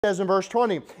says in verse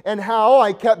 20, and how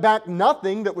I kept back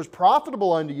nothing that was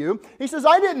profitable unto you. He says,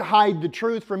 I didn't hide the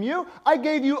truth from you. I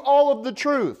gave you all of the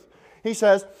truth. He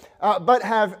says, but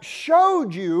have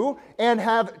showed you and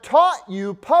have taught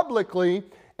you publicly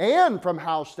and from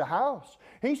house to house.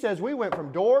 He says we went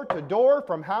from door to door,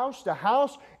 from house to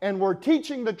house, and we're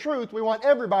teaching the truth we want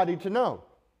everybody to know.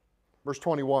 Verse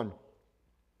 21,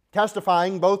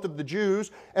 testifying both of the Jews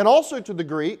and also to the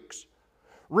Greeks,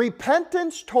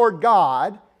 repentance toward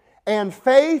God and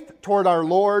faith toward our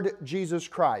Lord Jesus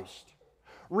Christ.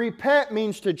 Repent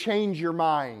means to change your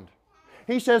mind.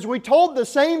 He says we told the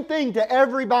same thing to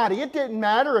everybody. It didn't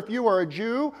matter if you were a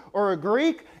Jew or a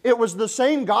Greek. It was the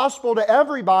same gospel to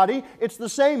everybody. It's the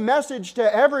same message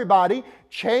to everybody.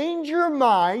 Change your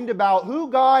mind about who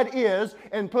God is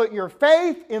and put your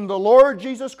faith in the Lord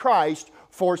Jesus Christ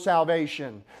for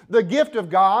salvation. The gift of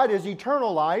God is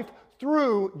eternal life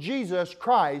through Jesus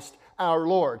Christ our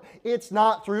Lord. It's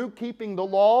not through keeping the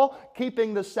law,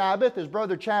 keeping the Sabbath, as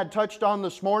Brother Chad touched on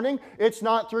this morning. It's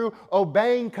not through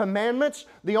obeying commandments.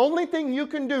 The only thing you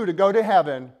can do to go to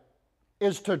heaven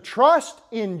is to trust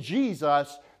in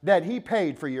Jesus that He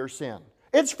paid for your sin.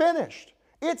 It's finished.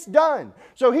 It's done.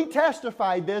 So he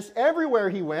testified this everywhere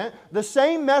he went, the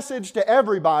same message to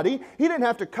everybody. He didn't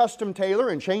have to custom tailor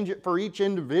and change it for each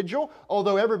individual.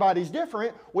 Although everybody's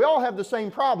different, we all have the same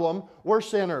problem. We're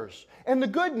sinners. And the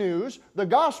good news, the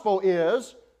gospel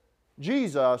is,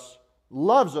 Jesus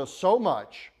loves us so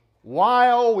much.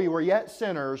 While we were yet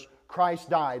sinners, Christ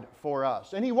died for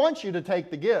us. And He wants you to take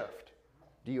the gift.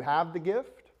 Do you have the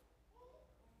gift?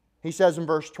 He says in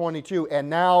verse 22, and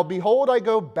now, behold, I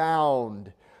go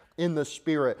bound in the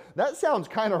Spirit. That sounds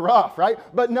kind of rough, right?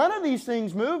 But none of these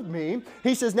things moved me.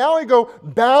 He says, now I go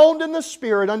bound in the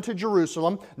Spirit unto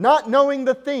Jerusalem, not knowing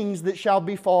the things that shall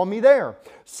befall me there,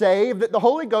 save that the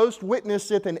Holy Ghost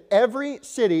witnesseth in every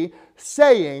city,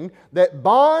 saying that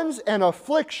bonds and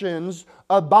afflictions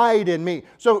abide in me.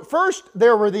 So first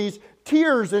there were these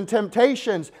tears and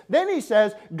temptations. Then he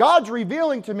says, God's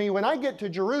revealing to me when I get to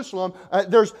Jerusalem,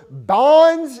 there's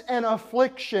bonds and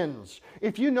afflictions.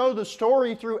 If you know the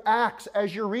story through Acts,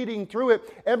 as you're reading through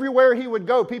it, everywhere he would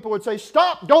go, people would say,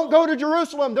 stop, don't go to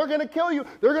Jerusalem. They're going to kill you.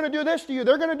 They're going to do this to you.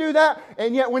 They're going to do that.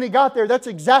 And yet when he got there, that's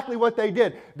exactly what they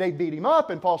did. They beat him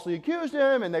up and falsely accused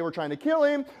him, and they were trying to kill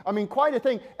him. I mean, quite a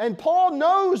thing. And Paul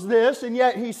knows this, and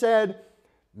yet he said,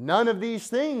 none of these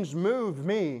things move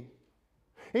me.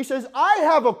 He says, I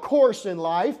have a course in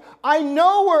life. I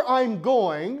know where I'm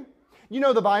going. You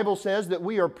know, the Bible says that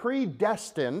we are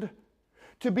predestined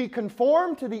to be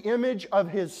conformed to the image of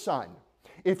His Son.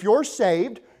 If you're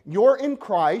saved, you're in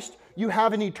Christ, you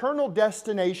have an eternal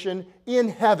destination in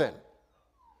heaven.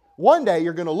 One day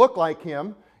you're going to look like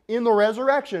Him in the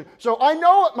resurrection. So I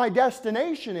know what my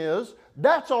destination is.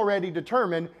 That's already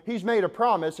determined. He's made a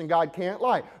promise and God can't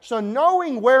lie. So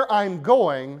knowing where I'm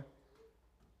going,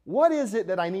 what is it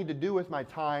that I need to do with my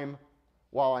time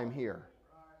while I'm here?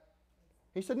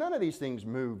 He said, none of these things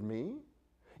moved me.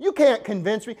 You can't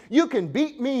convince me. You can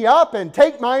beat me up and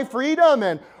take my freedom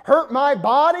and hurt my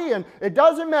body, and it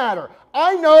doesn't matter.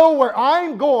 I know where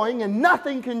I'm going, and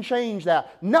nothing can change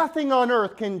that. Nothing on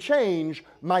earth can change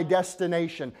my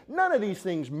destination. None of these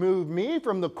things move me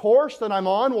from the course that I'm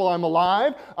on while I'm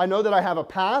alive. I know that I have a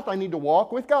path I need to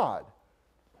walk with God.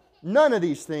 None of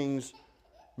these things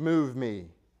move me.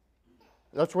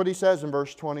 That's what he says in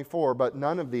verse 24, but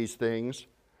none of these things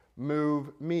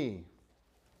move me.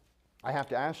 I have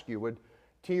to ask you, would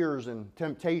tears and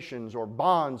temptations or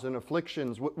bonds and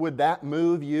afflictions, would that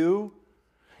move you?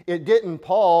 It didn't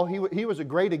Paul. He was a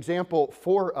great example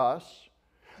for us.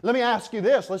 Let me ask you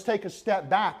this. Let's take a step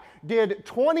back. Did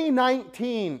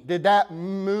 2019, did that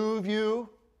move you?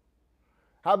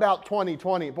 How about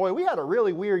 2020? Boy, we had a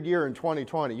really weird year in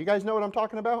 2020. You guys know what I'm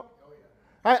talking about?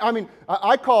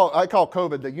 I call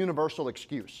COVID the universal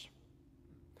excuse.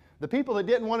 The people that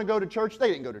didn't want to go to church, they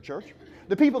didn't go to church.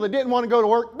 The people that didn't want to go to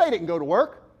work, they didn't go to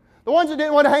work. The ones that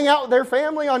didn't want to hang out with their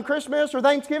family on Christmas or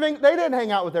Thanksgiving, they didn't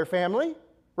hang out with their family,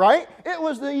 right? It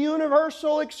was the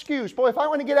universal excuse. Boy, if I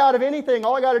want to get out of anything,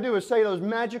 all I got to do is say those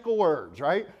magical words,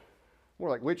 right? More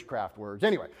like witchcraft words.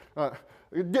 Anyway,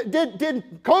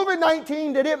 did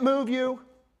COVID-19, did it move you?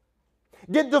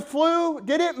 Did the flu,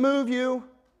 did it move you?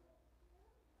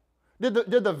 Did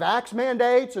the vax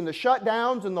mandates and the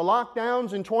shutdowns and the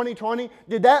lockdowns in 2020,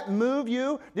 did that move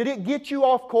you? Did it get you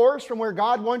off course from where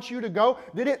God wants you to go?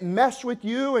 Did it mess with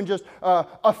you and just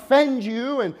offend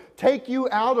you and take you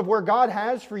out of where God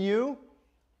has for you?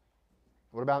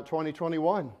 What about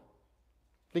 2021?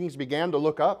 Things began to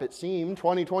look up, it seemed.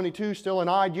 2022 still an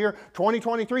odd year.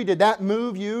 2023, did that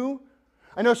move you?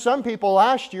 I know some people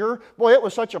last year, boy, it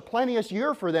was such a plenteous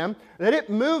year for them that it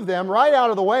moved them right out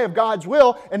of the way of God's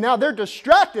will, and now they're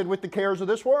distracted with the cares of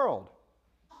this world.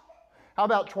 How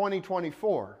about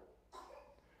 2024?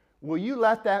 Will you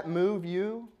let that move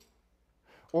you?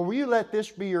 Or will you let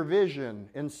this be your vision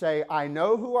and say, I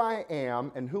know who I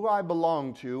am and who I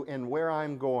belong to and where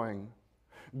I'm going?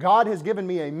 God has given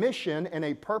me a mission and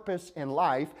a purpose in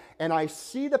life, and I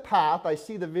see the path, I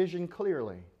see the vision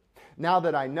clearly. Now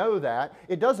that I know that,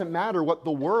 it doesn't matter what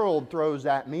the world throws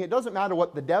at me. It doesn't matter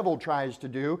what the devil tries to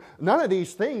do. None of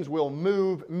these things will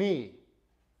move me.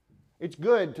 It's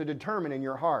good to determine in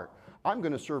your heart, I'm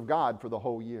going to serve God for the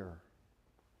whole year.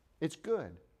 It's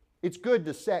good. It's good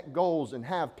to set goals and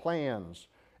have plans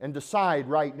and decide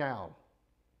right now.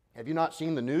 Have you not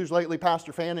seen the news lately,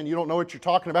 Pastor Fannin? You don't know what you're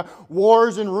talking about.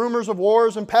 Wars and rumors of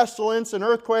wars and pestilence and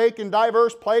earthquake in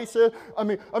diverse places. I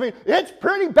mean, it's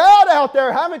pretty bad out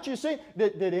there. Haven't you seen?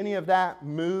 Did any of that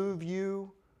move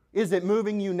you? Is it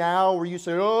moving you now where you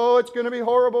say, oh, it's going to be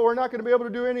horrible. We're not going to be able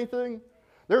to do anything.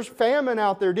 There's famine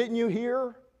out there. Didn't you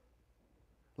hear?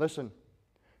 Listen,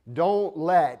 don't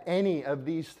let any of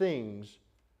these things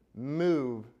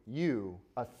move you,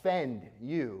 offend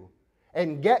you,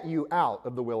 and get you out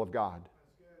of the will of God.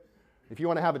 If you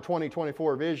want to have a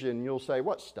 2024 vision, you'll say,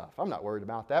 what stuff? I'm not worried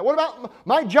about that. What about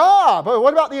my job?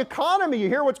 What about the economy? You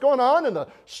hear what's going on in the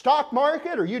stock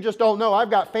market? Or you just don't know? I've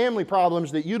got family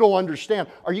problems that you don't understand.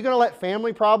 Are you going to let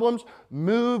family problems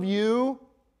move you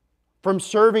from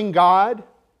serving God?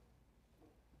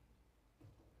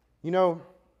 You know,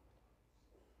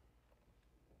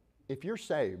 if you're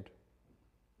saved,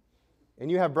 and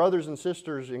you have brothers and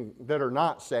sisters that are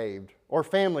not saved, or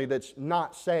family that's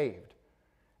not saved,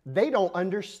 they don't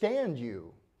understand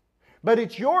you. But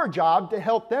it's your job to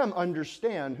help them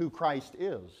understand who Christ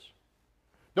is.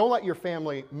 Don't let your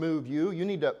family move you. You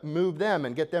need to move them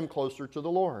and get them closer to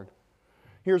the Lord.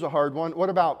 Here's a hard one. What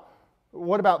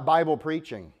about Bible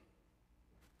preaching?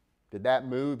 Did that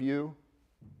move you?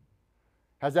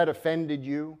 Has that offended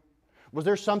you? Was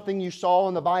there something you saw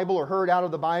in the Bible or heard out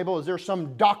of the Bible? Is there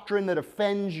some doctrine that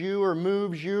offends you or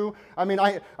moves you? I mean,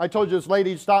 I told you this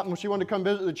lady stopped when she wanted to come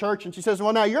visit the church, and she says,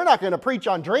 well, now you're not going to preach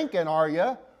on drinking, are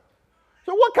you?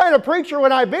 So what kind of preacher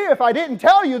would I be if I didn't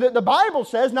tell you that the Bible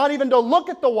says not even to look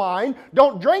at the wine,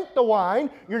 don't drink the wine,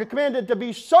 you're commanded to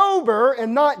be sober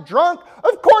and not drunk?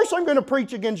 Of course I'm going to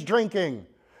preach against drinking.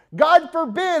 God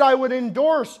forbid I would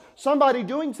endorse somebody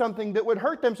doing something that would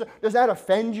hurt them. So does that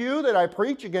offend you that I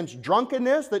preach against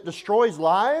drunkenness that destroys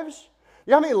lives?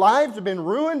 You know how many lives have been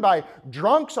ruined by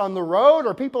drunks on the road,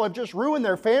 or people have just ruined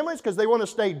their families because they want to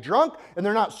stay drunk and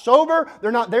they're not sober,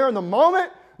 they're not there in the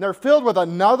moment, they're filled with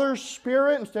another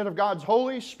spirit instead of God's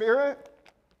Holy Spirit?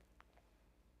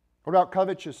 What about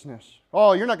covetousness?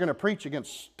 Oh, you're not going to preach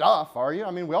against stuff, are you?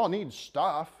 I mean, we all need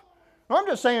stuff. I'm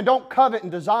just saying, don't covet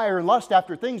and desire and lust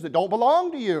after things that don't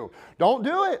belong to you. Don't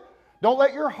do it. Don't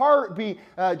let your heart be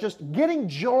just getting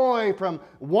joy from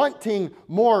wanting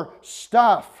more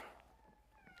stuff.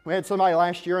 We had somebody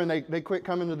last year and they quit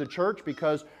coming to the church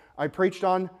because I preached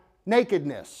on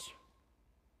nakedness.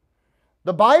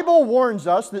 The Bible warns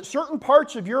us that certain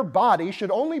parts of your body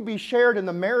should only be shared in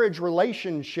the marriage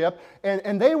relationship,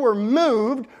 and they were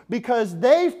moved because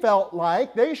they felt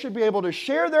like they should be able to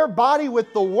share their body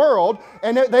with the world,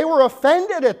 and they were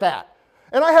offended at that.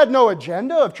 And I had no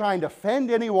agenda of trying to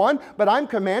offend anyone, but I'm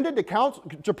commanded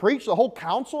to preach the whole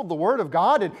counsel of the Word of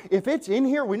God. And if it's in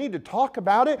here, we need to talk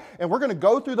about it. And we're going to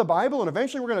go through the Bible, and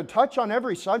eventually we're going to touch on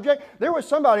every subject. There was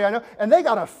somebody I know, and they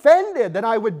got offended that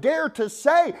I would dare to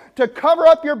say to cover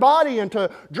up your body and to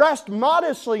dress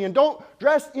modestly and don't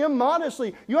dress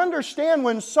immodestly. You understand,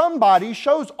 when somebody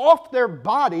shows off their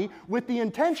body with the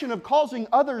intention of causing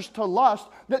others to lust,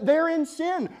 that they're in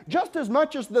sin just as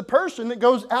much as the person that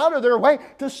goes out of their way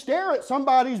to stare at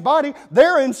somebody's body.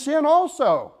 They're in sin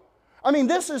also. I mean,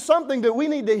 this is something that we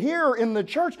need to hear in the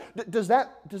church. Does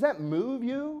that move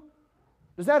you?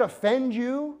 Does that offend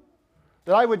you?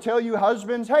 That I would tell you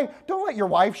husbands, hey, don't let your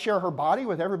wife share her body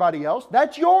with everybody else.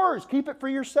 That's yours. Keep it for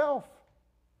yourself.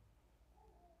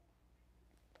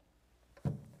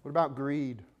 What about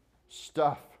greed?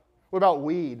 Stuff. What about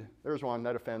weed? There's one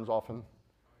that offends often.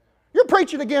 You're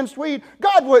preaching against weed.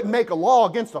 God wouldn't make a law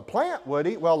against a plant, would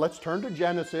He? Well, let's turn to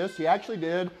Genesis. He actually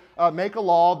did make a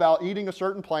law about eating a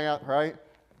certain plant, right?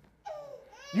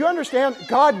 You understand?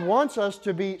 God wants us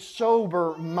to be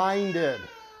sober-minded.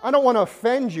 I don't want to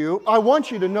offend you. I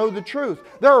want you to know the truth.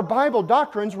 There are Bible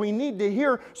doctrines we need to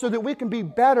hear so that we can be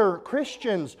better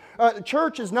Christians.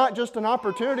 Church is not just an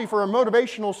opportunity for a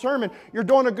motivational sermon. You're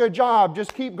doing a good job.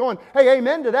 Just keep going. Hey,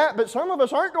 amen to that. But some of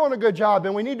us aren't doing a good job,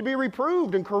 and we need to be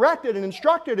reproved and corrected and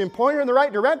instructed and pointed in the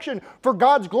right direction for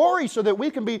God's glory so that we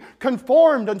can be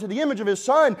conformed unto the image of His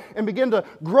Son and begin to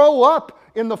grow up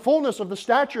in the fullness of the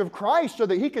stature of Christ so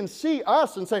that He can see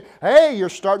us and say, hey, you're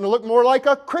starting to look more like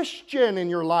a Christian in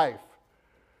your life.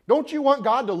 Don't you want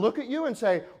God to look at you and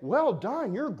say, well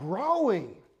done, you're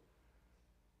growing?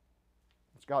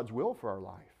 It's God's will for our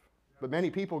life. But many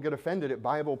people get offended at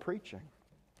Bible preaching.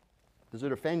 Does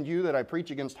it offend you that I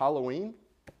preach against Halloween?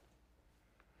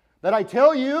 That I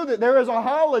tell you that there is a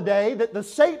holiday that the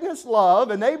Satanists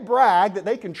love and they brag that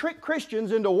they can trick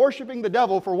Christians into worshiping the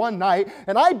devil for one night.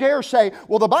 And I dare say,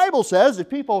 well, the Bible says if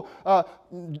people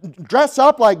dress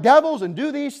up like devils and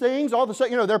do these things, all of a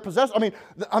sudden, they're possessed.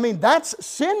 I mean, that's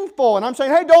sinful. And I'm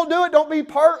saying, hey, don't do it. Don't be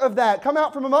part of that. Come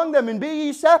out from among them and be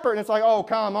ye separate. And it's like, oh,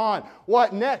 come on.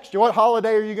 What next? What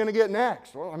holiday are you going to get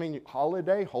next? Well,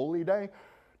 holiday, holy day.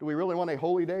 Do we really want a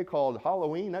holy day called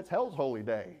Halloween? That's hell's holy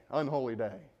day, unholy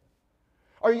day.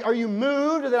 Are you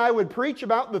moved that I would preach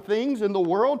about the things in the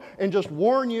world and just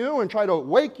warn you and try to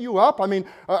wake you up?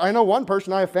 I know one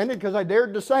person I offended because I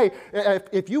dared to say,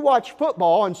 if you watch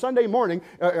football on Sunday morning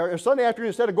or Sunday afternoon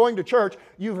instead of going to church,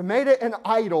 you've made it an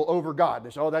idol over God. They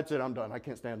say, oh, that's it, I'm done. I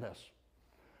can't stand this.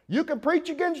 You can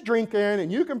preach against drinking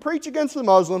and you can preach against the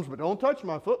Muslims, but don't touch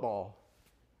my football.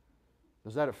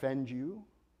 Does that offend you?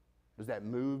 Does that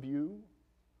move you?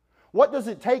 What does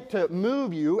it take to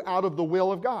move you out of the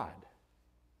will of God?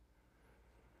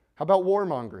 How about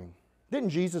warmongering? Didn't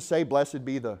Jesus say, blessed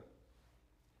be the...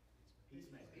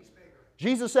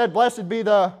 Jesus said, blessed be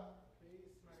the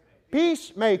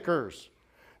peacemakers.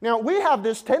 Now, we have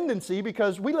this tendency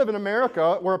because we live in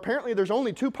America where apparently there's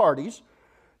only two parties,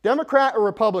 Democrat or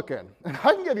Republican. And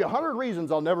I can give you 100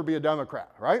 reasons I'll never be a Democrat,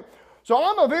 right? So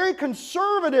I'm a very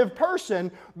conservative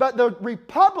person, but the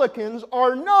Republicans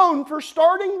are known for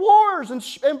starting wars and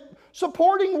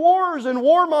supporting wars and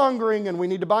warmongering, and we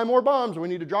need to buy more bombs, we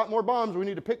need to drop more bombs, we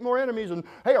need to pick more enemies, and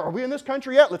hey, are we in this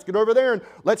country yet? Let's get over there and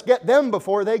let's get them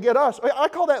before they get us. I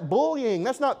call that bullying.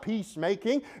 That's not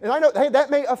peacemaking. And I know, hey, that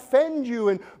may offend you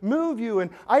and move you, and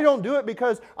I don't do it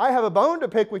because I have a bone to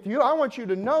pick with you. I want you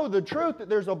to know the truth that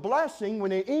there's a blessing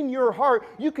when in your heart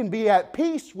you can be at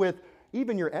peace with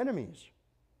even your enemies.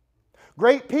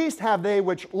 Great peace have they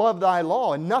which love thy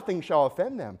law, and nothing shall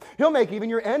offend them. He'll make even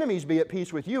your enemies be at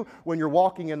peace with you when you're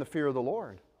walking in the fear of the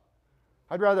Lord.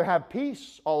 I'd rather have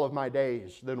peace all of my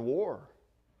days than war.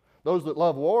 Those that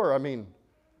love war,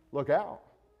 look out.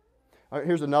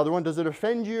 Here's another one. Does it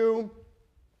offend you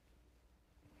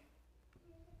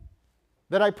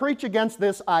that I preach against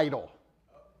this idol?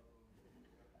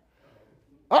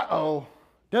 Uh-oh.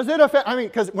 Does it offend?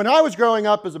 Because when I was growing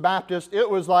up as a Baptist, it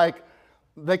was like,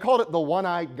 they called it the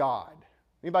one-eyed God.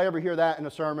 Anybody ever hear that in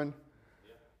a sermon?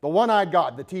 Yeah. The one-eyed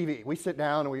God, the TV. We sit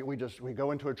down and we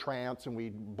go into a trance and we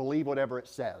believe whatever it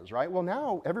says, right? Well,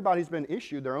 now everybody's been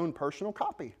issued their own personal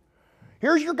copy.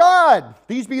 Here's your God.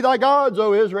 These be thy gods,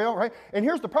 O Israel, right? And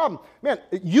here's the problem. Man,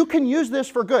 you can use this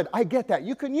for good. I get that.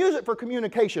 You can use it for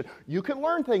communication. You can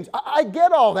learn things. I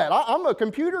get all that. I'm a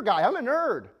computer guy. I'm a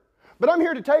nerd. But I'm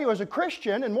here to tell you as a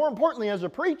Christian, and more importantly as a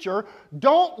preacher,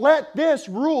 don't let this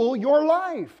rule your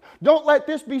life. Don't let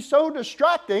this be so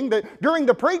distracting that during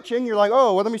the preaching you're like,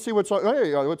 oh, well, let me see what's on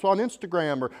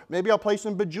Instagram, or maybe I'll play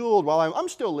some Bejeweled while I'm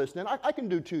still listening. I can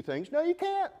do two things. No, you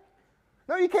can't.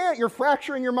 No, you can't. You're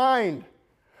fracturing your mind.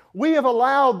 We have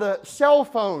allowed the cell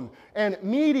phone and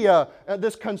media,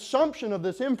 this consumption of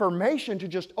this information to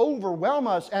just overwhelm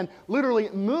us and literally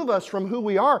move us from who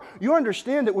we are. You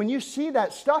understand that when you see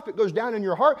that stuff, it goes down in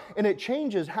your heart and it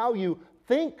changes how you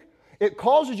think. It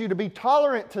causes you to be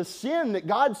tolerant to sin that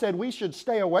God said we should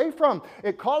stay away from.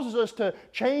 It causes us to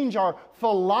change our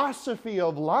philosophy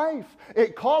of life.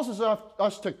 It causes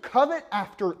us to covet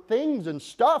after things and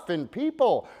stuff and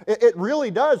people. It really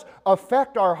does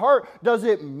affect our heart. Does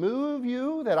it move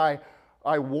you that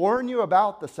I warn you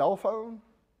about the cell phone?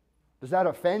 Does that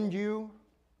offend you?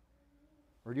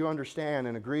 Or do you understand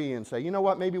and agree and say, you know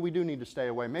what, maybe we do need to stay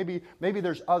away. Maybe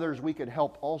there's others we could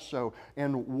help also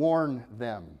and warn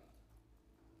them.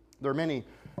 There are many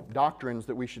doctrines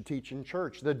that we should teach in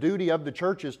church. The duty of the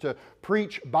church is to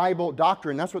preach Bible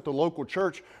doctrine. That's what the local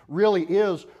church really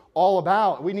is all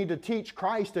about. We need to teach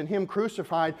Christ and Him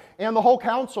crucified and the whole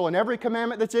counsel and every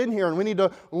commandment that's in here. And we need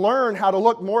to learn how to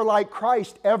look more like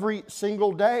Christ every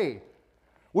single day.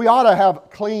 We ought to have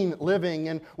clean living,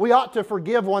 and we ought to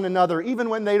forgive one another even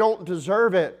when they don't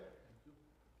deserve it.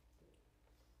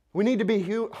 We need to be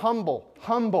humble.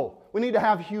 We need to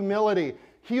have humility.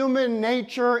 Human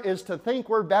nature is to think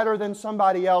we're better than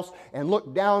somebody else and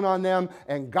look down on them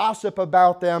and gossip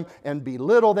about them and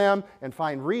belittle them and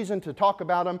find reason to talk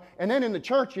about them. And then in the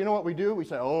church, you know what we do? We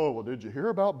say, oh, well, did you hear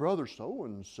about brother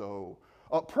so-and-so?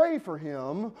 Pray for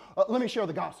him. Let me share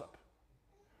the gossip.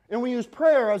 And we use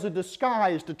prayer as a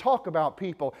disguise to talk about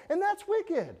people. And that's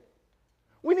wicked.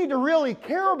 We need to really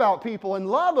care about people and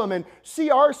love them and see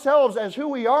ourselves as who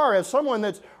we are, as someone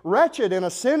that's wretched and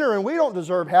a sinner, and we don't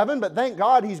deserve heaven, but thank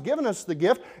God He's given us the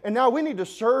gift, and now we need to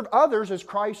serve others as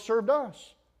Christ served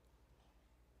us.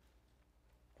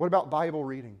 What about Bible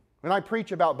reading? When I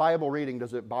preach about Bible reading,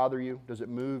 does it bother you? Does it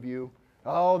move you?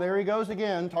 Oh, there he goes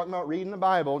again, talking about reading the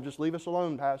Bible. Just leave us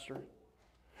alone, Pastor.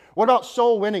 What about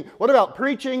soul winning? What about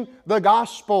preaching the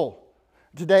gospel?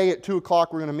 Today at 2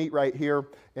 o'clock, we're going to meet right here,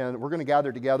 and we're going to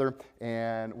gather together,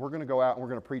 and we're going to go out and we're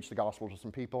going to preach the gospel to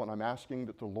some people, and I'm asking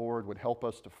that the Lord would help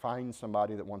us to find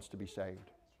somebody that wants to be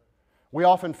saved. We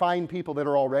often find people that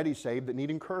are already saved that need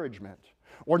encouragement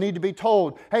or need to be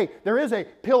told, hey, there is a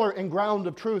pillar and ground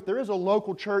of truth. There is a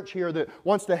local church here that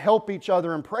wants to help each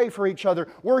other and pray for each other.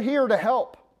 We're here to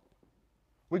help.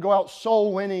 We go out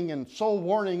soul winning and soul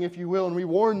warning, if you will, and we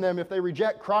warn them if they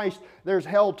reject Christ, there's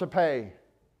hell to pay.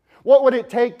 What would it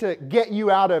take to get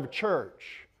you out of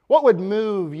church? What would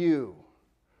move you?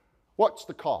 What's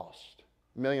the cost?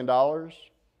 $1 million?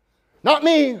 Not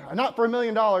me! Not for $1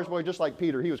 million. Boy, just like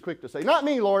Peter, he was quick to say, not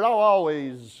me, Lord, I'll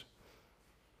always.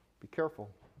 Be careful.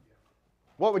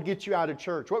 What would get you out of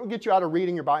church? What would get you out of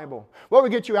reading your Bible? What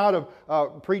would get you out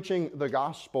of preaching the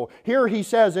gospel? Here he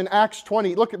says in Acts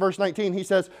 20, look at verse 19, he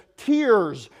says,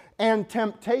 tears and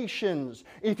temptations.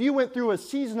 If you went through a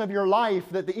season of your life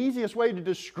that the easiest way to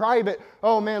describe it,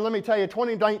 oh man, let me tell you,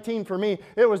 2019 for me,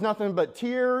 it was nothing but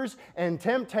tears and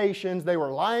temptations. They were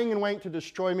lying in wait to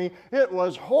destroy me. It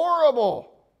was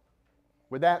horrible.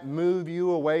 Would that move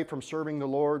you away from serving the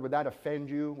Lord? Would that offend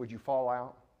you? Would you fall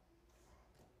out?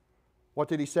 What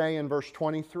did he say in verse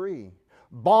 23?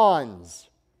 Bonds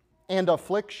and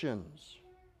afflictions.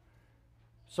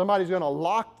 Somebody's going to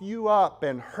lock you up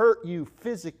and hurt you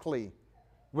physically.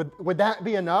 Would that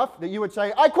be enough that you would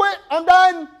say, I quit, I'm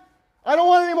done. I don't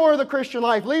want any more of the Christian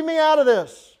life. Leave me out of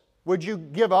this. Would you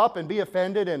give up and be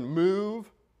offended and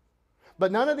move?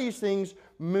 But none of these things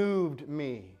moved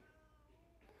me.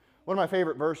 One of my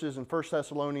favorite verses in 1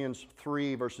 Thessalonians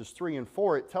 3, verses 3 and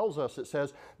 4, it tells us, it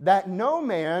says, that no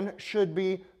man should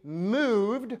be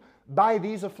moved by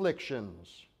these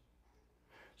afflictions.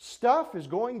 Stuff is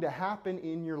going to happen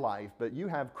in your life, but you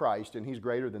have Christ and He's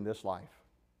greater than this life.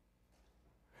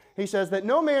 He says that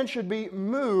no man should be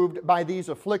moved by these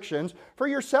afflictions, for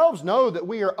yourselves know that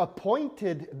we are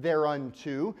appointed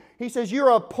thereunto. He says, you're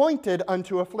appointed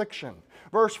unto affliction.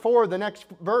 Verse 4, the next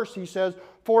verse, he says,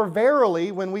 for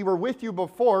verily, when we were with you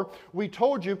before, we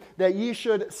told you that ye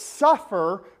should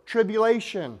suffer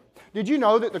tribulation. Did you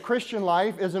know that the Christian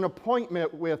life is an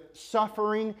appointment with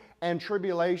suffering and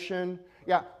tribulation?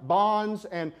 Yeah, bonds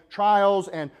and trials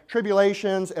and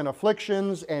tribulations and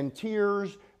afflictions and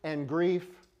tears and grief.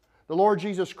 The Lord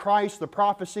Jesus Christ, the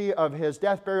prophecy of His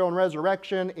death, burial, and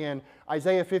resurrection in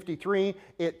Isaiah 53,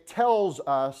 it tells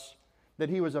us that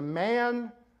He was a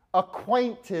man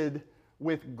acquainted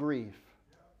with grief.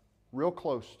 Real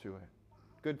close to it.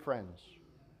 Good friends.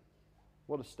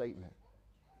 What a statement.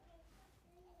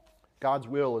 God's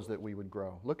will is that we would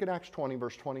grow. Look at Acts 20,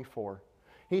 verse 24.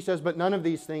 He says, but none of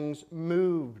these things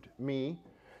moved me.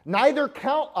 Neither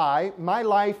count I my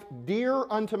life dear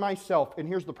unto myself. And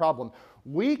here's the problem.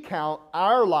 We count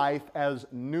our life as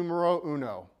numero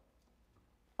uno.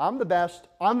 I'm the best.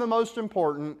 I'm the most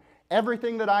important.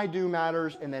 Everything that I do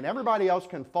matters. And then everybody else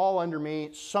can fall under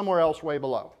me somewhere else way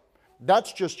below.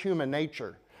 That's just human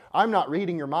nature. I'm not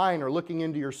reading your mind or looking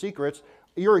into your secrets.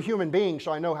 You're a human being,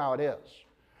 so I know how it is.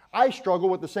 I struggle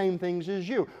with the same things as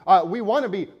you. We want to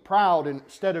be proud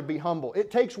instead of be humble. It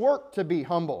takes work to be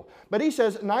humble. But he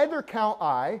says, neither count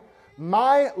I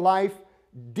my life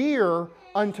dear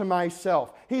unto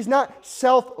myself. He's not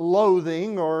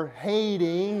self-loathing or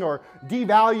hating or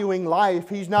devaluing life.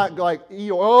 He's not like,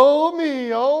 oh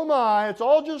me, oh my, it's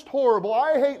all just horrible.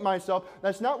 I hate myself.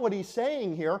 That's not what he's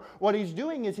saying here. What he's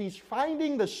doing is he's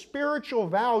finding the spiritual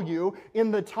value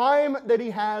in the time that he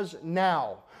has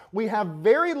now. We have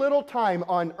very little time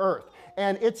on earth,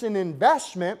 and it's an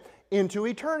investment into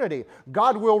eternity.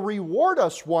 God will reward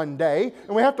us one day,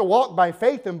 and we have to walk by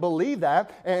faith and believe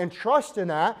that and trust in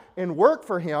that and work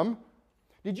for Him.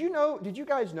 Did you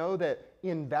guys know that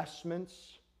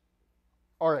investments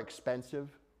are expensive?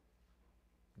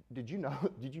 Did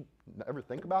you ever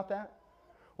think about that?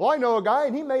 Well, I know a guy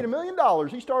and he made $1 million.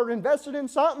 He started investing in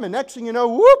something and next thing you know,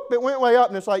 whoop, it went way up.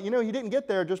 And it's like, you didn't get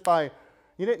there just by,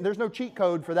 there's no cheat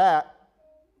code for that.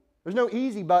 There's no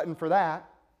easy button for that.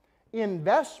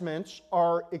 Investments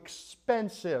are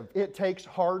expensive. It takes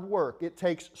hard work. It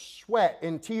takes sweat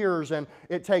and tears, and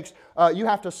it takes, you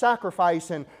have to sacrifice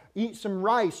and eat some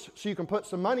rice so you can put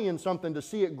some money in something to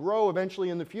see it grow eventually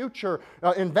in the future.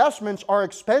 Investments are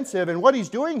expensive, and what he's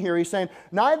doing here, he's saying,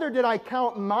 neither did I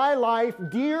count my life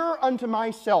dear unto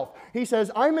myself. He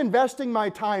says, I'm investing my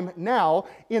time now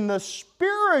in the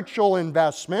spiritual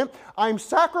investment. I'm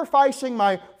sacrificing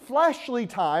my fleshly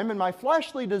time and my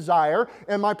fleshly desire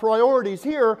and my priorities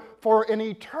here for an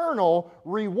eternal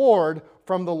reward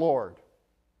from the Lord.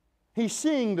 He's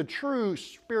seeing the true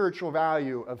spiritual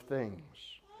value of things.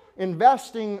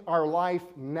 Investing our life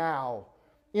now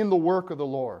in the work of the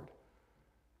Lord.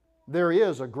 There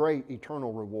is a great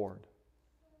eternal reward.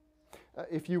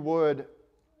 If you would,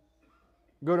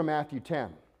 go to Matthew 10.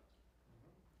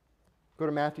 Go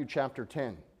to Matthew chapter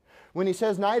 10. When he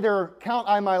says, neither count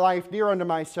I my life dear unto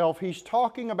myself, he's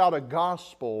talking about a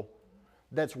gospel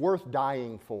that's worth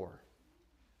dying for.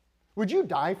 Would you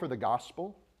die for the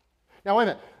gospel? Now wait a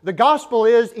minute. The gospel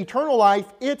is eternal life.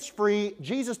 It's free.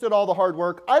 Jesus did all the hard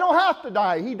work. I don't have to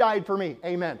die. He died for me.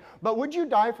 Amen. But would you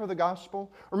die for the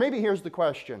gospel? Or maybe here's the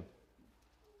question.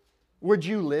 Would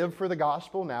you live for the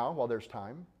gospel now while there's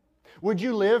time? Would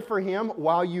you live for Him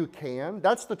while you can?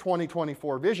 That's the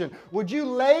 2024 vision. Would you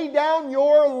lay down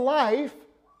your life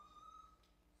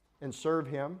and serve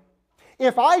Him?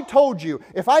 If I told you,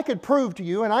 if I could prove to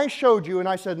you and I showed you and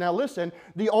I said, now listen,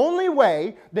 the only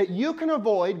way that you can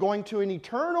avoid going to an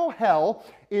eternal hell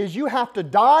is you have to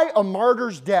die a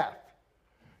martyr's death.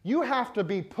 You have to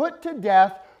be put to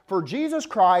death for Jesus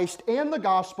Christ and the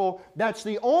gospel. That's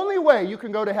the only way you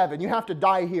can go to heaven. You have to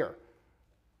die here.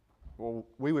 Well,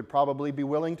 we would probably be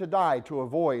willing to die to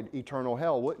avoid eternal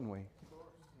hell, wouldn't we?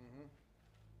 Mm-hmm.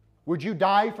 Would you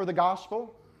die for the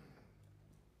gospel?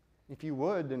 If you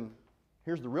would, then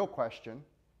here's the real question.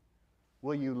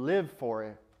 Will you live for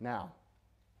it now?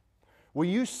 Will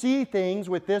you see things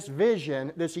with this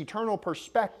vision, this eternal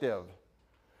perspective?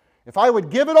 If I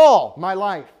would give it all, my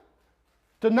life,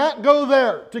 to not go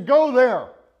there, to go there,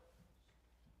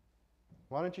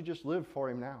 why don't you just live for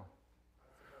Him now?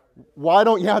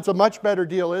 Yeah, it's a much better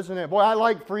deal, isn't it? Boy, I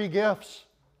like free gifts.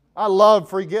 I love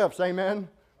free gifts, amen?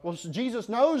 Well, Jesus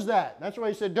knows that. That's why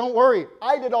He said, don't worry,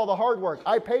 I did all the hard work.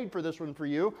 I paid for this one for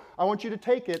you. I want you to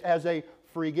take it as a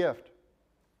free gift.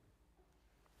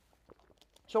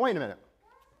 So wait a minute.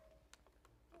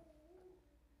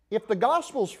 If the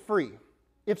gospel's free,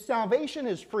 if salvation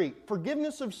is free,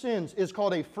 forgiveness of sins is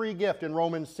called a free gift in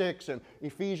Romans 6 and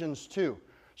Ephesians 2.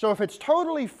 So if it's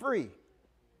totally free,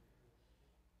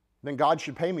 then God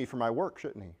should pay me for my work,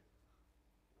 shouldn't He?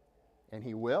 And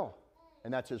He will.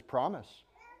 And that's His promise.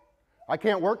 I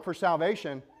can't work for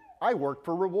salvation. I work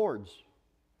for rewards.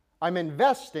 I'm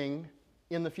investing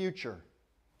in the future.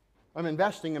 I'm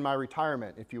investing in my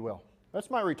retirement, if you will.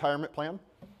 That's my retirement plan.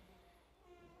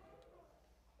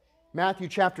 Matthew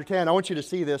chapter 10. I want you to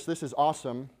see this. This is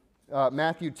awesome.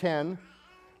 Matthew 10.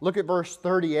 Look at verse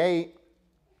 38.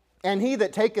 And he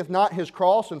that taketh not his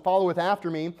cross and followeth after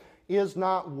me is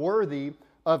not worthy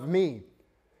of me.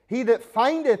 He that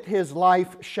findeth his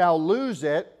life shall lose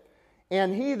it,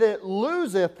 and he that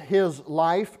loseth his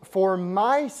life for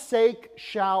my sake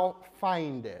shall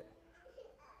find it.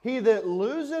 He that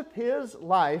loseth his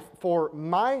life for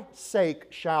my sake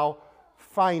shall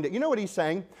find it. You know what he's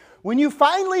saying? When you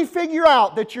finally figure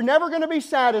out that you're never going to be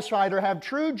satisfied or have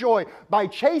true joy by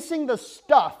chasing the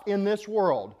stuff in this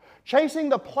world, chasing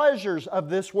the pleasures of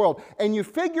this world, and you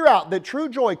figure out that true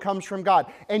joy comes from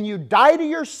God, and you die to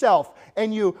yourself,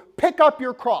 and you pick up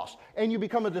your cross, and you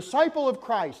become a disciple of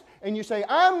Christ, and you say,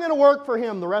 I'm going to work for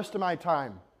Him the rest of my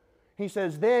time. He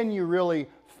says, then you really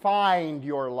find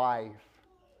your life.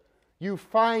 You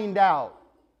find out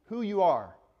who you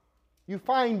are. You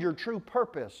find your true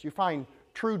purpose. You find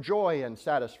true joy and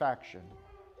satisfaction.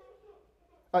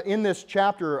 In this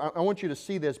chapter, I want you to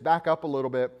see this, back up a little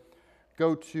bit.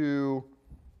 Go to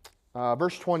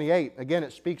verse 28. Again,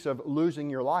 it speaks of losing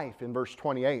your life in verse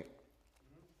 28.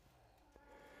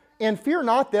 And fear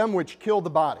not them which kill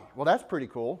the body. Well, that's pretty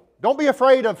cool. Don't be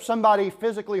afraid of somebody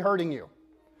physically hurting you.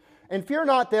 And fear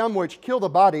not them which kill the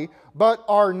body, but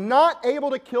are not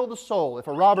able to kill the soul. If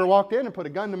a robber walked in and put a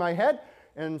gun to my head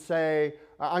and say,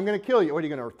 I'm going to kill you. What, are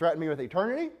you going to threaten me with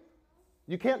eternity?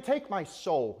 You can't take my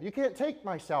soul. You can't take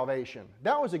my salvation.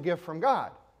 That was a gift from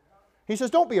God. He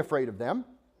says, don't be afraid of them.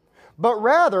 but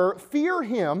rather fear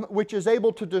him which is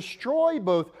able to destroy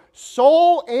both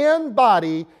soul and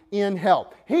body in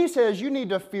hell. He says you need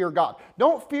to fear God.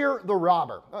 Don't fear the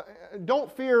robber.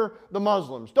 Don't fear the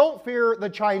Muslims. Don't fear the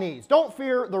Chinese. Don't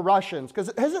fear the Russians.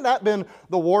 Because hasn't that been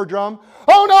the war drum?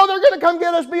 Oh no, they're going to come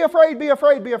get us. Be afraid, be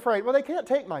afraid, be afraid. Well, they can't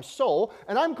take my soul,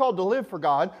 and I'm called to live for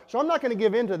God, so I'm not going to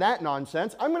give in to that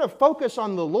nonsense. I'm going to focus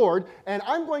on the Lord, and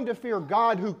I'm going to fear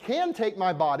God who can take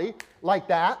my body like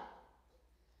that.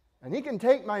 And He can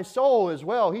take my soul as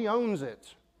well. He owns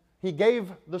it. He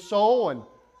gave the soul, and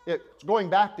it's going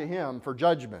back to Him for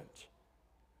judgment.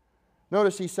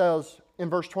 Notice He says in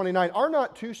verse 29, "Are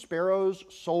not 2 sparrows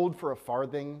sold for a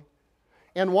farthing?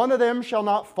 And one of them shall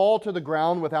not fall to the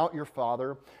ground without your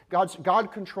Father."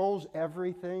 God controls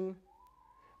everything,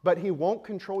 but He won't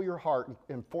control your heart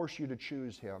and force you to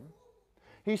choose Him.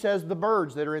 He says the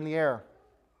birds that are in the air,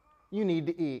 you need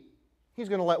to eat. He's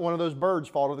going to let one of those birds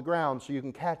fall to the ground so you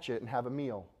can catch it and have a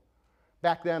meal.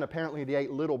 Back then, apparently, they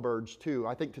ate little birds too.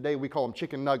 I think today we call them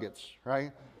chicken nuggets,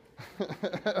 right?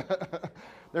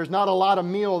 There's not a lot of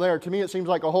meal there. To me, it seems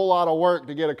like a whole lot of work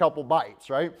to get a couple bites,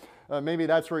 right? Maybe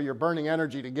that's where you're burning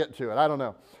energy to get to it. I don't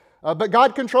know. But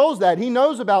God controls that. He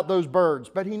knows about those birds,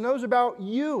 but He knows about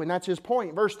you, and that's His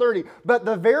point. Verse 30, "But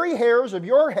the very hairs of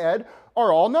your head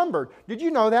are all numbered." Did you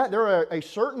know that? There are a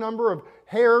certain number of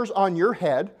hairs on your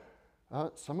head.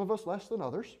 Some of us less than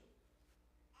others.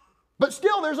 But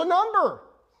still, there's a number.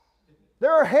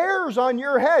 There are hairs on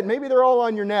your head. Maybe they're all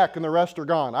on your neck and the rest are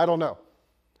gone. I don't know.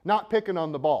 Not picking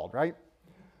on the bald, right?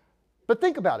 But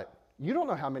think about it. You don't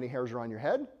know how many hairs are on your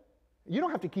head. You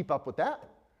don't have to keep up with that.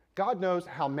 God knows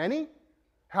how many,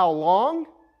 how long,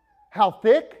 how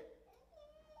thick,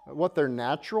 what their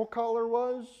natural color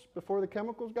was before the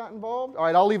chemicals got involved. All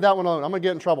right, I'll leave that one alone. I'm going to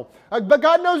get in trouble. But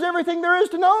God knows everything there is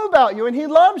to know about you, and He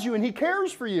loves you, and He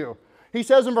cares for you. He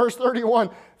says in verse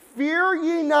 31, "Fear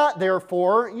ye not,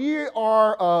 therefore, ye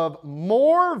are of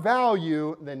more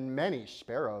value than many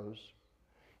sparrows."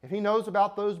 If He knows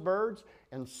about those birds,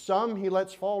 and some He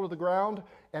lets fall to the ground,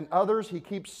 and others He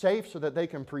keeps safe so that they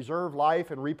can preserve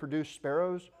life and reproduce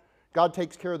sparrows, God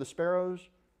takes care of the sparrows,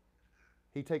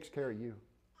 He takes care of you.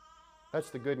 That's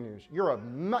the good news. You're of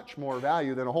much more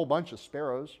value than a whole bunch of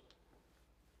sparrows.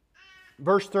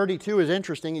 Verse 32 is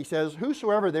interesting. He says,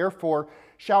 "Whosoever therefore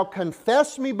shall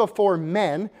confess me before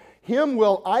men, him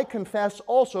will I confess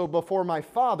also before my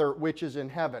Father which is in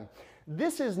heaven."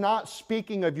 This is not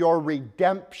speaking of your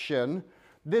redemption.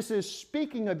 This is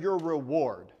speaking of your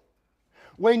reward.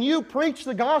 When you preach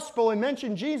the gospel and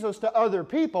mention Jesus to other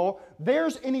people,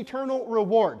 there's an eternal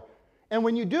reward. And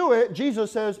when you do it,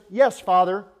 Jesus says, "Yes,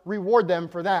 Father, reward them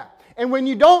for that." And when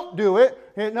you don't do it,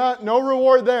 no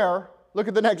reward there. Look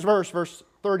at the next verse, verse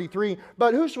 33.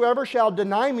 "But whosoever shall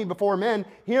deny me before men,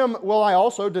 him will I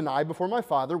also deny before my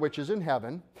Father which is in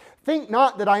heaven. Think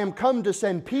not that I am come to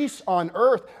send peace on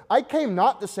earth. I came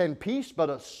not to send peace, but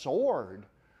a sword."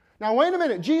 Now wait a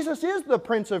minute. Jesus is the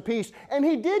Prince of Peace, and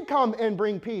He did come and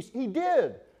bring peace. He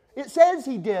did. It says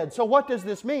He did. So what does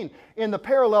this mean? In the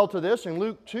parallel to this, in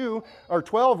Luke 2, or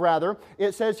 12 rather,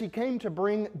 it says He came to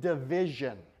bring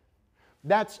division.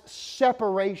 That's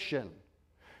separation.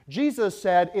 Jesus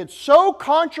said, "It's so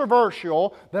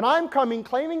controversial that I'm coming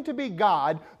claiming to be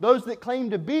God. Those that claim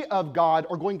to be of God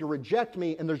are going to reject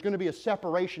me, and there's going to be a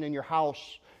separation in your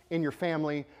house, in your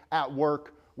family, at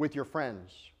work, with your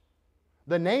friends."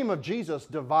 The name of Jesus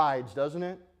divides, doesn't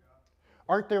it?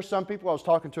 Aren't there some people, I was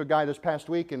talking to a guy this past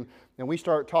week, and we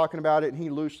started talking about it, and he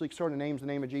loosely sort of names the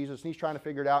name of Jesus, and he's trying to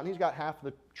figure it out, and he's got half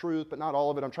the truth, but not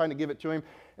all of it. I'm trying to give it to him.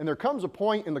 And there comes a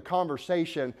point in the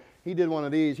conversation, he did one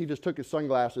of these, he just took his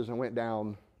sunglasses and went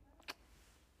down.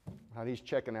 Now he's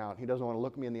checking out. He doesn't want to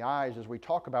look me in the eyes as we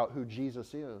talk about who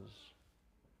Jesus is.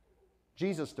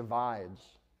 Jesus divides.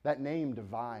 That name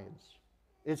divides.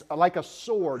 It's like a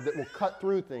sword that will cut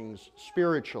through things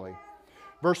spiritually.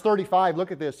 Verse 35,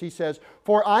 look at this. He says,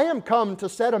 "For I am come to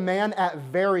set a man at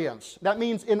variance." That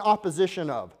means in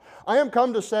opposition of. "I am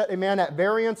come to set a man at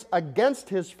variance against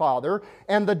his father,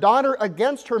 and the daughter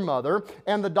against her mother,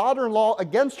 and the daughter-in-law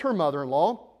against her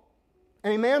mother-in-law.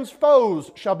 And a man's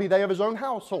foes shall be they of his own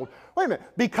household." Wait a minute.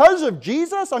 Because of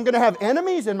Jesus, I'm going to have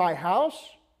enemies in my house?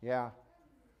 Yeah.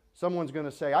 Someone's going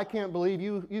to say, "I can't believe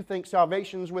you think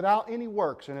salvation's without any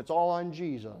works, and it's all on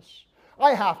Jesus.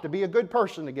 I have to be a good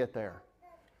person to get there."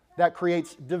 That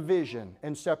creates division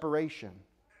and separation.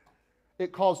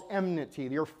 It causes enmity.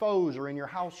 Your foes are in your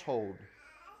household.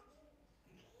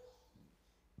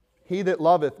 "He that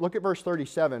loveth," look at verse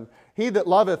 37, "he that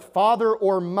loveth father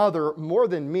or mother more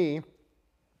than me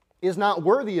is not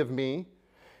worthy of me,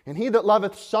 and he that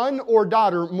loveth son or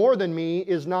daughter more than me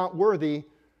is not worthy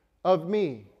of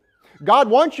me." God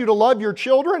wants you to love your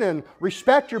children and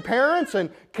respect your parents and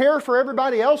care for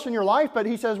everybody else in your life. But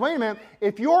He says, wait a minute,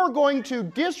 if you're going to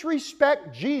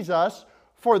disrespect Jesus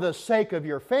for the sake of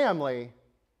your family,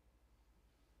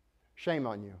 shame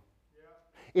on you.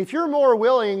 If you're more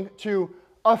willing to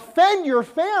offend your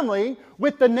family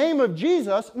with the name of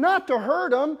Jesus, not to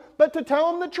hurt them, but to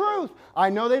tell them the truth.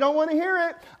 I know they don't want to hear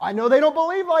it. I know they don't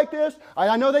believe like this.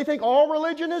 I know they think all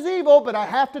religion is evil, but I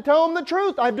have to tell them the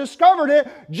truth. I've discovered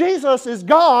it. Jesus is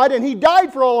God, and He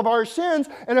died for all of our sins,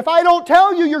 and if I don't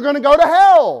tell you, you're going to go to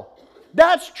hell.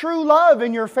 That's true love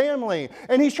in your family.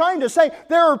 And He's trying to say,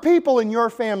 there are people in your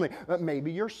family,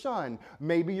 maybe your son,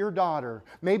 maybe your daughter,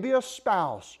 maybe a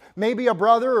spouse, maybe a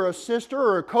brother or a sister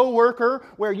or a co-worker,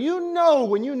 where you know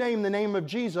when you name the name of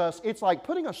Jesus, it's like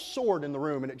putting a sword in the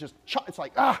room and it's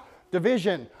like,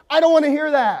 division. I don't want to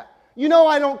hear that. You know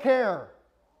I don't care.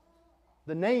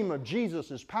 The name of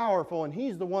Jesus is powerful, and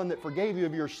He's the one that forgave you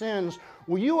of your sins.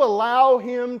 Will you allow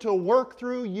Him to work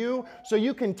through you so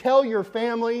you can tell your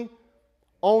family,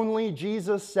 only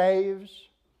Jesus saves?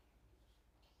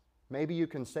 Maybe you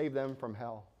can save them from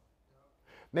hell.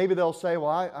 Maybe they'll say,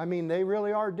 well, I mean, they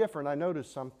really are different. I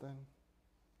noticed something.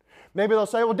 Maybe they'll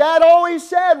say, well, Dad always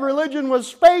said religion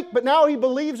was fake, but now he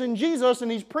believes in Jesus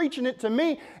and he's preaching it to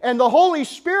me. And the Holy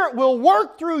Spirit will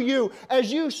work through you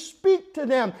as you speak to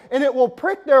them, and it will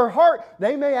prick their heart.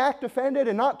 They may act offended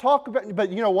and not talk about it,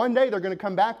 but one day they're going to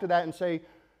come back to that and say,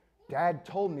 Dad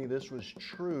told me this was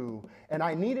true, and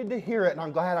I needed to hear it, and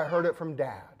I'm glad I heard it from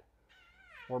Dad,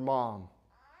 or Mom,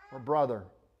 or brother,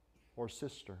 or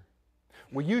sister.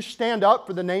 Will you stand up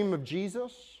for the name of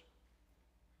Jesus?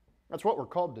 That's what we're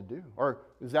called to do. Or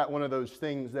is that one of those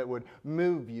things that would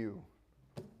move you?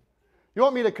 You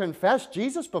want me to confess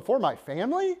Jesus before my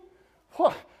family?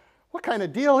 What kind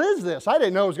of deal is this? I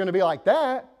didn't know it was going to be like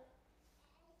that.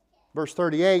 Verse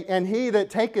 38, and he that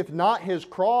taketh not his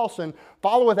cross and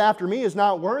followeth after me is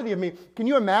not worthy of me. Can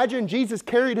you imagine? Jesus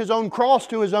carried His own cross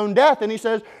to His own death, and He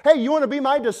says, hey, you want to be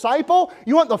my disciple?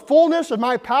 You want the fullness of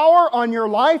my power on your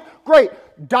life? Great.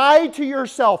 Die to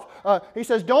yourself. He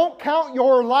says, don't count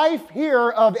your life here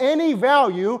of any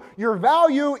value. Your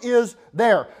value is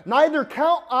there. Neither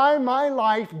count I my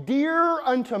life dear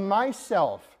unto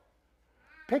myself.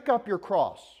 Pick up your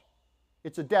cross.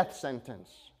 It's a death sentence.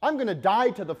 I'm going to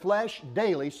die to the flesh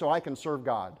daily so I can serve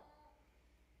God.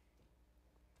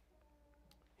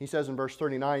 He says in verse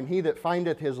 39, he that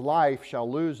findeth his life shall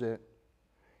lose it,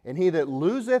 and he that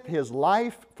loseth his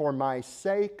life for my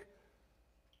sake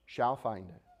shall find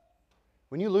it.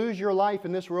 When you lose your life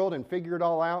in this world and figure it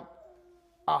all out,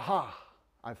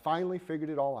 I finally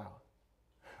figured it all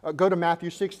out. Go to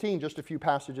Matthew 16, just a few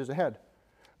passages ahead.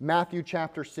 Matthew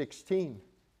chapter 16.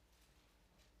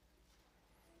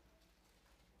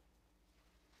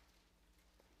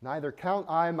 Neither count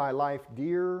I my life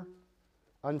dear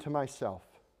unto myself.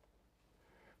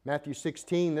 Matthew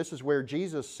 16, this is where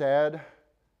Jesus said,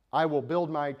 I will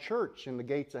build my church, and the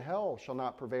gates of hell shall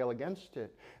not prevail against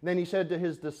it. And then He said to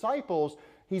His disciples,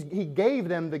 He gave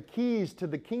them the keys to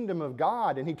the kingdom of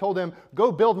God, and He told them,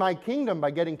 go build my kingdom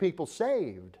by getting people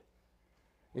saved.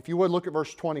 If you would, look at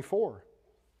verse 24.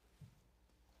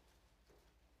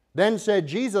 Then said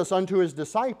Jesus unto His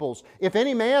disciples, if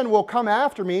any man will come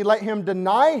after me, let him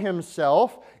deny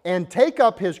himself and take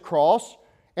up his cross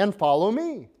and follow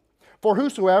me. For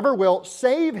whosoever will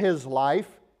save his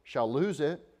life shall lose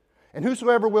it, and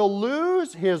whosoever will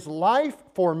lose his life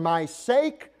for my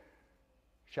sake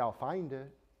shall find it.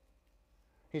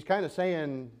 He's kind of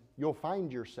saying, you'll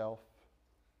find yourself.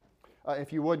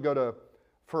 If you would, go to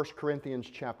 1 Corinthians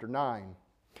chapter 9.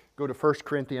 Go to 1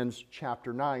 Corinthians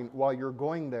chapter 9. While you're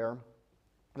going there,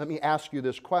 let me ask you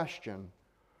this question.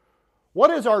 What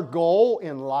is our goal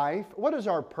in life? What is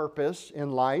our purpose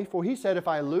in life? Well, He said, if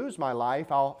I lose my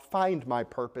life, I'll find my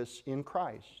purpose in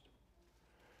Christ.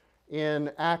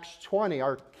 In Acts 20,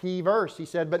 our key verse, He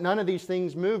said, but none of these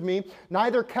things move me,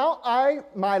 neither count I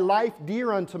my life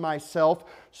dear unto myself,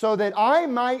 so that I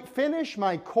might finish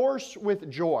my course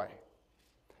with joy.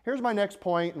 Here's my next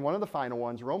point, and one of the final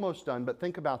ones. We're almost done, but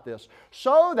think about this.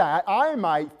 So that I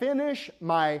might finish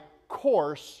my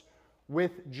course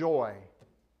with joy.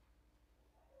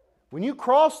 When you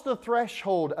cross the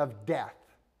threshold of death,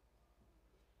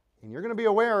 and you're going to be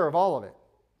aware of all of it,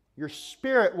 your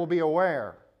spirit will be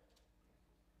aware.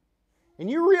 And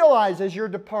you realize as you're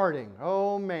departing,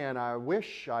 oh man, I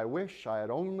wish I had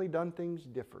only done things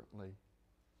differently.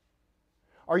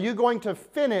 Are you going to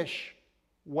finish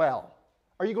well?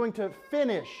 Are you going to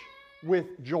finish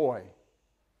with joy?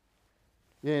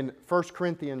 In 1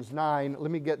 Corinthians 9,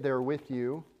 let me get there with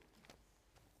you.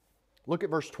 Look at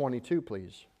verse 22,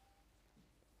 please.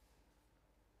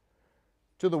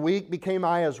 To the weak became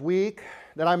I as weak,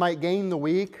 that I might gain the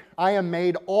weak. I am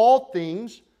made all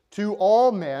things to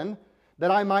all men, that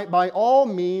I might by all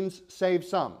means save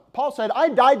some. Paul said, I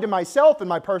died to myself and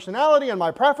my personality and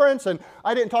my preference, and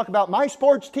I didn't talk about my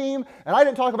sports team, and I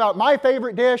didn't talk about my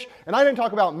favorite dish, and I didn't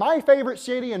talk about my favorite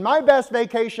city and my best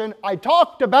vacation. I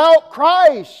talked about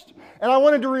Christ. And I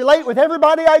wanted to relate with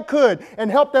everybody I could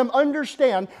and help them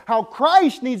understand how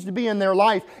Christ needs to be in their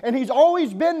life. And He's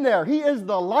always been there. He is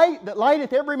the light that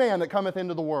lighteth every man that cometh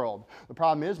into the world. The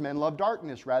problem is men love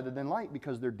darkness rather than light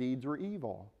because their deeds were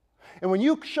evil. And when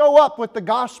you show up with the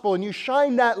gospel and you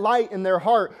shine that light in their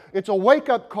heart, it's a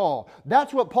wake-up call.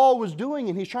 That's what Paul was doing,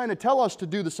 and he's trying to tell us to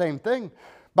do the same thing.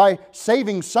 By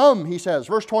saving some, he says,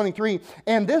 verse 23,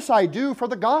 and this I do for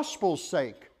the gospel's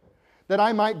sake, that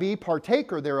I might be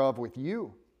partaker thereof with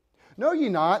you. Know ye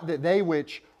not that they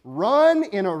which run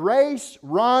in a race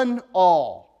run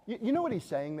all? You know what he's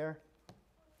saying there?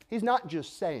 He's not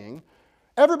just saying,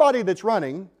 everybody that's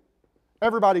running,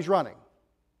 everybody's running.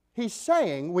 He's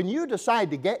saying, when you decide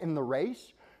to get in the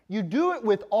race, you do it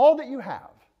with all that you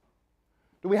have.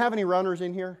 Do we have any runners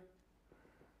in here?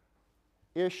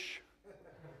 Ish.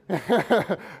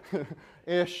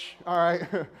 Ish. All right.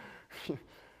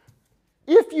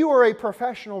 If you are a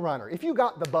professional runner, if you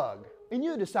got the bug and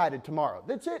you decided tomorrow,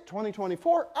 that's it,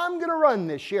 2024, I'm going to run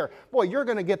this year. Boy, you're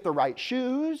going to get the right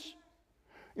shoes.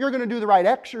 You're going to do the right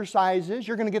exercises.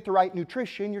 You're going to get the right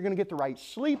nutrition. You're going to get the right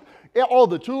sleep. All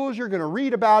the tools, you're going to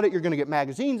read about it. You're going to get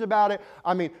magazines about it.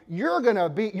 I mean, you're going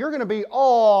to be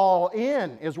all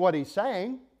in, is what he's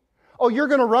saying. Oh, you're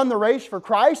going to run the race for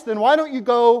Christ? Then why don't you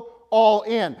go all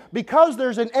in? Because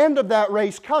there's an end of that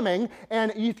race coming,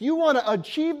 and if you want to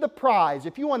achieve the prize,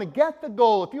 if you want to get the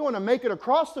goal, if you want to make it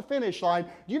across the finish line,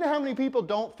 do you know how many people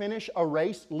don't finish a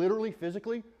race literally,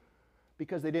 physically?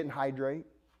 Because they didn't hydrate.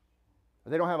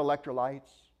 They don't have electrolytes.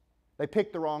 They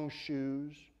picked the wrong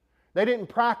shoes. They didn't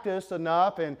practice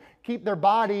enough and keep their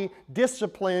body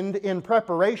disciplined in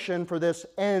preparation for this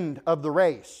end of the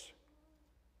race.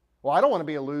 Well, I don't want to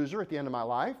be a loser at the end of my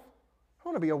life. I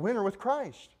want to be a winner with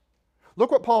Christ. Look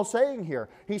what Paul's saying here.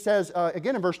 He says,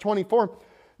 again in verse 24,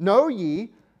 know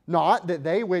ye not that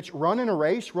they which run in a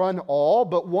race run all,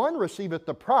 but one receiveth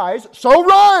the prize, so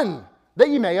run, that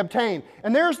ye may obtain.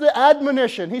 And there's the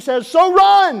admonition. He says, so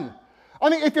run. I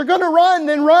mean, if you're going to run,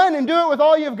 then run and do it with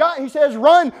all you've got. He says,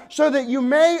 run so that you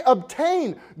may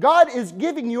obtain. God is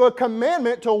giving you a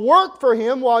commandment to work for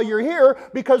Him while you're here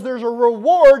because there's a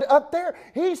reward up there.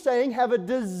 He's saying, have a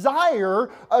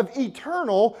desire of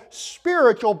eternal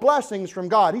spiritual blessings from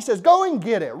God. He says, go and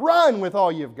get it. Run with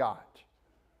all you've got.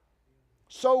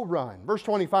 So run. Verse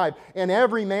 25, and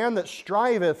every man that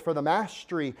striveth for the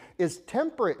mastery is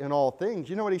temperate in all things.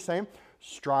 You know what he's saying?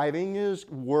 Striving is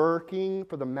working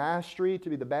for the mastery to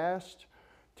be the best.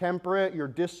 Temperate, you're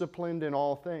disciplined in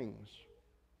all things.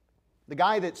 The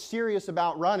guy that's serious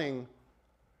about running,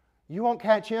 you won't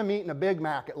catch him eating a Big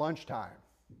Mac at lunchtime.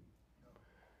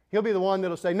 He'll be the one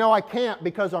that'll say, no, I can't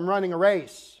because I'm running a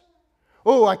race.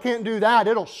 Oh, I can't do that.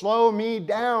 It'll slow me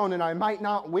down and I might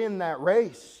not win that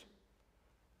race.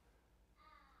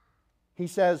 He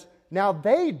says, now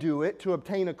they do it to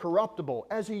obtain a corruptible,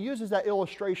 as he uses that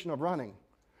illustration of running.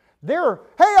 Hey,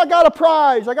 I got a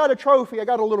prize, I got a trophy, I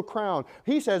got a little crown.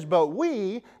 He says, but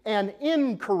we an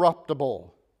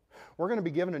incorruptible. We're going to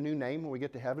be given a new name when we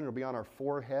get to heaven. It'll be on our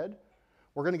forehead.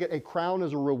 We're going to get a crown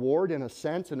as a reward in a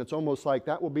sense, and it's almost like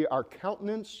that will be our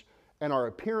countenance and our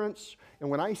appearance. And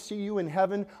when I see you in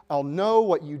heaven, I'll know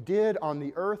what you did on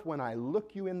the earth when I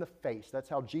look you in the face. That's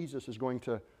how Jesus is going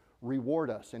to reward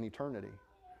us in eternity.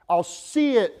 I'll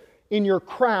see it in your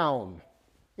crown,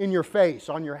 in your face,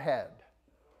 on your head.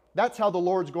 That's how the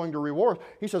Lord's going to reward.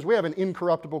 He says, we have an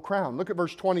incorruptible crown. Look at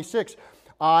verse 26.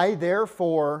 I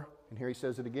therefore, and here he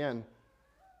says it again,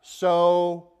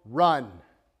 so run.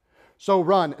 So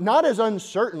run. Not as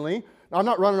uncertainly. I'm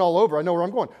not running all over. I know where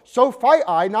I'm going. So fight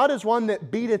I, not as one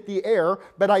that beateth the air,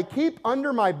 but I keep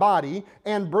under my body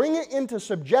and bring it into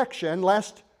subjection,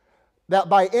 lest that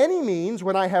by any means,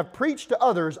 when I have preached to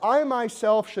others, I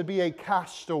myself should be a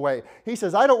castaway. He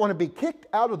says, I don't want to be kicked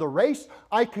out of the race.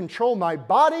 I control my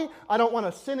body. I don't want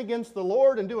to sin against the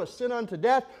Lord and do a sin unto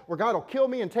death where God will kill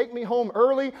me and take me home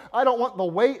early. I don't want the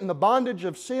weight and the bondage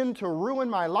of sin to ruin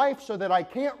my life so that I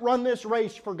can't run this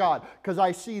race for God because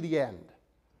I see the end.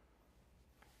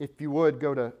 If you would,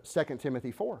 go to 2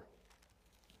 Timothy 4.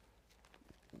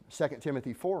 2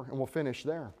 Timothy 4, and we'll finish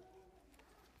there.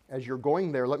 As you're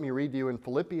going there, let me read to you in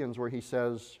Philippians where he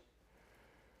says,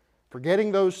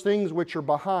 forgetting those things which are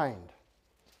behind,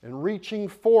 and reaching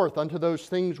forth unto those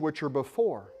things which are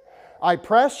before. I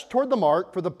press toward the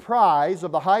mark for the prize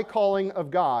of the high calling of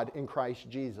God in Christ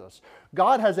Jesus.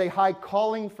 God has a high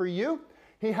calling for you.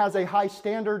 He has a high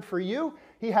standard for you.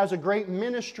 He has a great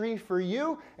ministry for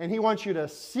you, and He wants you to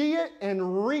see it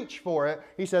and reach for it.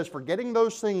 He says, forgetting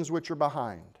those things which are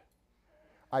behind,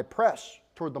 I press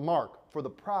toward the mark for the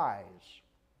prize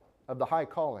of the high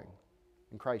calling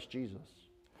in Christ Jesus.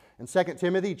 In 2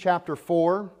 Timothy chapter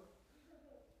 4,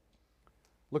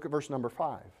 look at verse number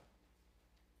 5.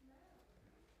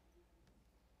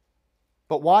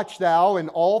 But watch thou in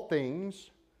all things,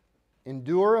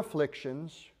 endure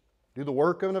afflictions, do the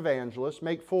work of an evangelist,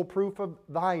 make full proof of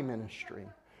thy ministry.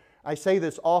 I say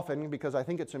this often because I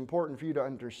think it's important for you to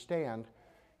understand.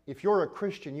 If you're a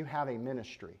Christian, you have a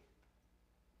ministry.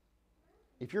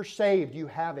 If you're saved, you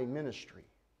have a ministry.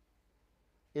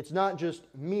 It's not just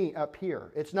me up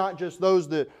here. It's not just those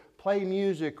that play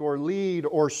music or lead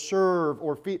or serve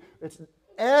or feed.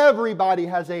 Everybody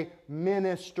has a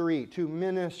ministry to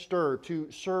minister,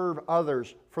 to serve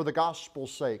others for the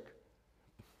gospel's sake.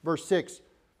 Verse 6,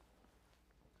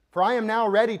 for I am now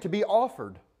ready to be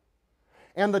offered,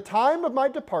 and the time of my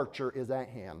departure is at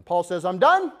hand. Paul says, I'm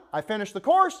done. I finished the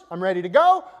course. I'm ready to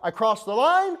go. I crossed the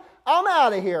line. I'm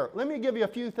out of here. Let me give you a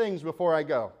few things before I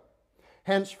go.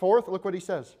 Henceforth, look what he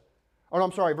says.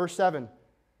 Verse 7.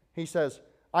 He says,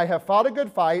 I have fought a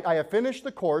good fight. I have finished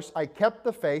the course. I kept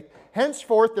the faith.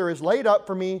 Henceforth there is laid up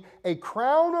for me a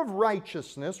crown of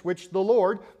righteousness, which the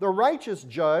Lord, the righteous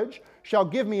judge, shall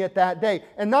give me at that day.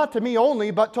 And not to me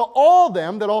only, but to all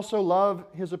them that also love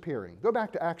His appearing. Go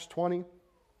back to Acts 20.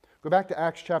 Go back to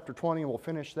Acts chapter 20 and we'll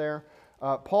finish there.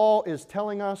 Paul is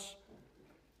telling us,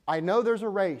 I know there's a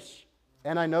race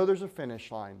and I know there's a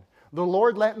finish line. The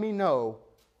Lord let me know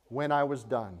when I was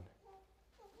done.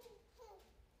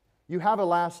 You have a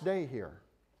last day here.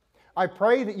 I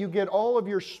pray that you get all of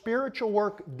your spiritual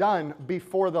work done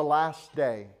before the last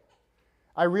day.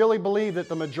 I really believe that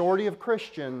the majority of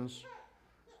Christians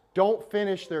don't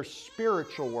finish their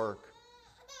spiritual work,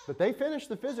 but they finish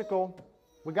the physical.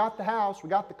 We got the house, we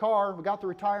got the car, we got the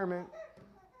retirement,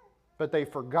 but they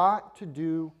forgot to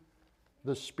do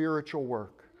the spiritual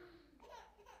work.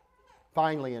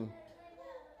 Finally, in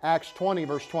Acts 20,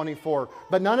 verse 24.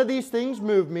 But none of these things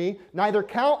move me, neither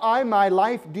count I my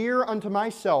life dear unto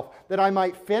myself, that I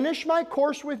might finish my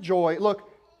course with joy, look,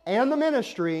 and the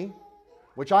ministry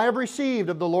which I have received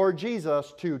of the Lord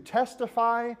Jesus, to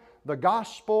testify the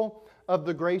gospel of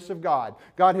the grace of God.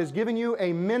 God has given you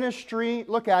a ministry.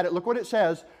 Look at it. Look what it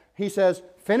says. He says,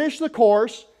 finish the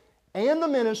course and the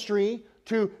ministry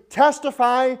to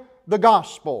testify the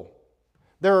gospel.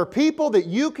 There are people that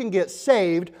you can get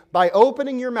saved by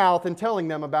opening your mouth and telling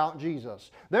them about Jesus.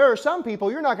 There are some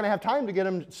people you're not going to have time to get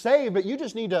them saved, but you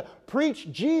just need to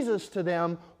preach Jesus to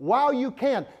them while you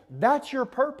can. That's your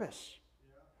purpose.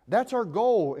 That's our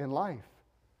goal in life.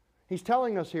 He's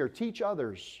telling us here, teach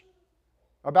others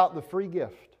about the free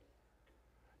gift.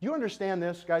 You understand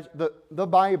this, guys? The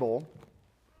Bible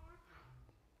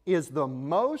is the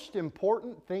most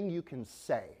important thing you can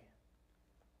say.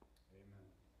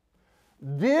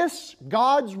 This,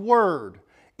 God's Word,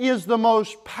 is the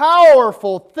most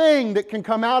powerful thing that can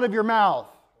come out of your mouth.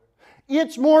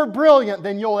 It's more brilliant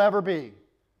than you'll ever be.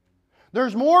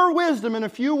 There's more wisdom in a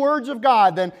few words of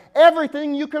God than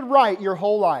everything you could write your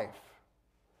whole life.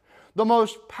 The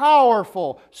most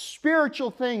powerful spiritual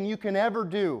thing you can ever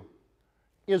do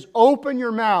is open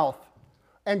your mouth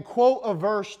and quote a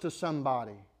verse to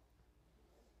somebody.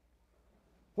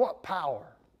 What power!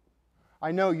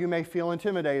 I know you may feel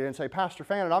intimidated and say, Pastor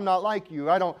Fannin, I'm not like you.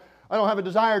 I don't have a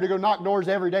desire to go knock doors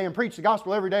every day and preach the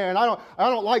gospel every day, and I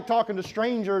don't like talking to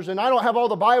strangers, and I don't have all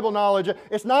the Bible knowledge.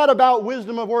 It's not about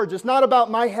wisdom of words. It's not about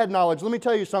my head knowledge. Let me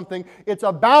tell you something. It's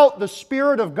about the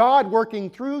Spirit of God working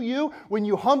through you when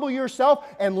you humble yourself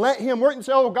and let Him work and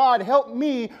say, oh God, help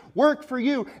me work for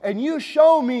you, and you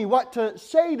show me what to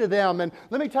say to them. And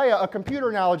let me tell you a computer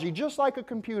analogy, just like a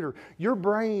computer. Your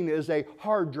brain is a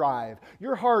hard drive.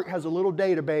 Your heart has a little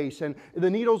database, and the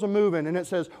needles are moving, and it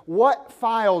says, what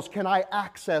files can I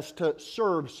access to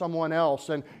serve someone else?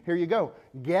 And here you go.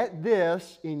 Get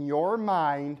this in your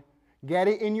mind, get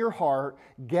it in your heart,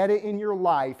 get it in your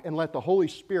life, and let the Holy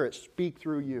Spirit speak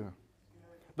through you.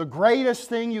 The greatest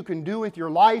thing you can do with your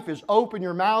life is open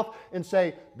your mouth and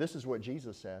say, this is what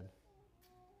Jesus said.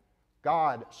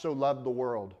 God so loved the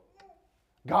world.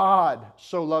 God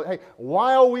so loved. Hey,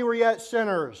 while we were yet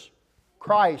sinners,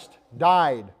 Christ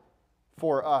died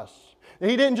for us. And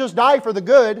He didn't just die for the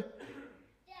good,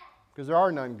 because there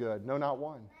are none good, no, not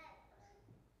one.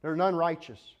 There are none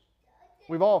righteous.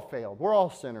 We've all failed. We're all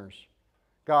sinners.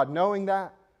 God, knowing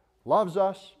that, loves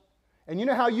us. And you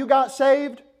know how you got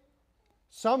saved?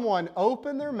 Someone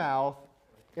opened their mouth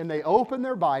and they opened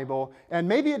their Bible, and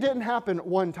maybe it didn't happen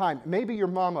one time. Maybe your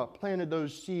mama planted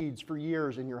those seeds for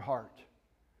years in your heart.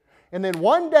 And then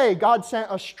one day God sent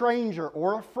a stranger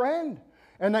or a friend,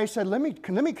 and they said, let me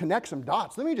connect some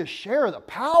dots. Let me just share the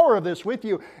power of this with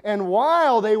you. And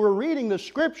while they were reading the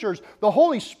Scriptures, the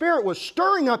Holy Spirit was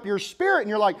stirring up your spirit, and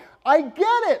you're like, I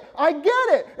get it. I get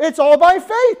it. It's all by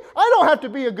faith. I don't have to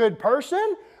be a good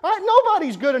person.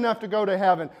 Nobody's good enough to go to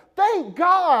heaven. Thank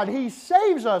God He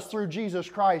saves us through Jesus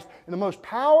Christ. And the most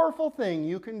powerful thing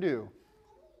you can do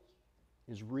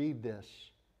is read this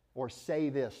or say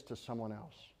this to someone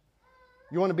else.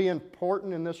 You want to be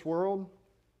important in this world?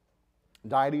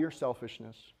 Die to your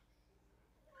selfishness.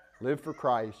 Live for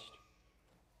Christ.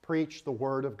 Preach the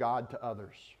Word of God to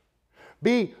others.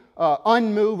 Be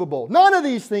unmovable. None of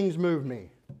these things move me.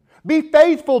 Be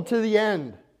faithful to the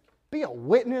end. Be a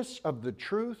witness of the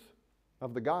truth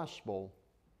of the gospel,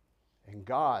 and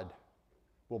God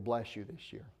will bless you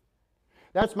this year.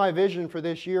 That's my vision for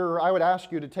this year. I would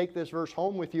ask you to take this verse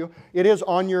home with you. It is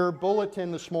on your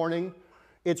bulletin this morning.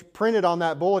 It's printed on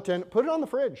that bulletin. Put it on the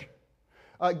fridge.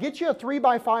 Get you a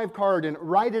 3x5 card and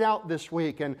write it out this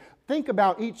week and think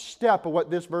about each step of what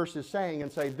this verse is saying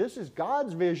and say, this is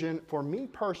God's vision for me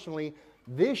personally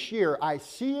this year. I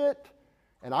see it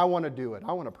and I want to do it.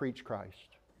 I want to preach Christ.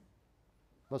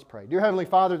 Let's pray. Dear Heavenly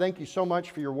Father, thank you so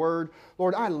much for your word.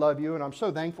 Lord, I love you and I'm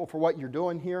so thankful for what you're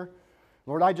doing here.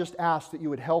 Lord, I just ask that you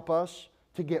would help us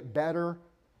to get better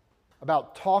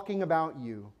about talking about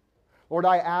you. Lord,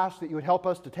 I ask that you would help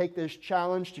us to take this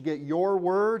challenge to get your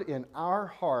word in our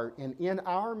heart and in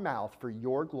our mouth for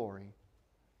your glory.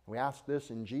 We ask this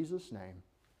in Jesus' name.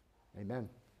 Amen.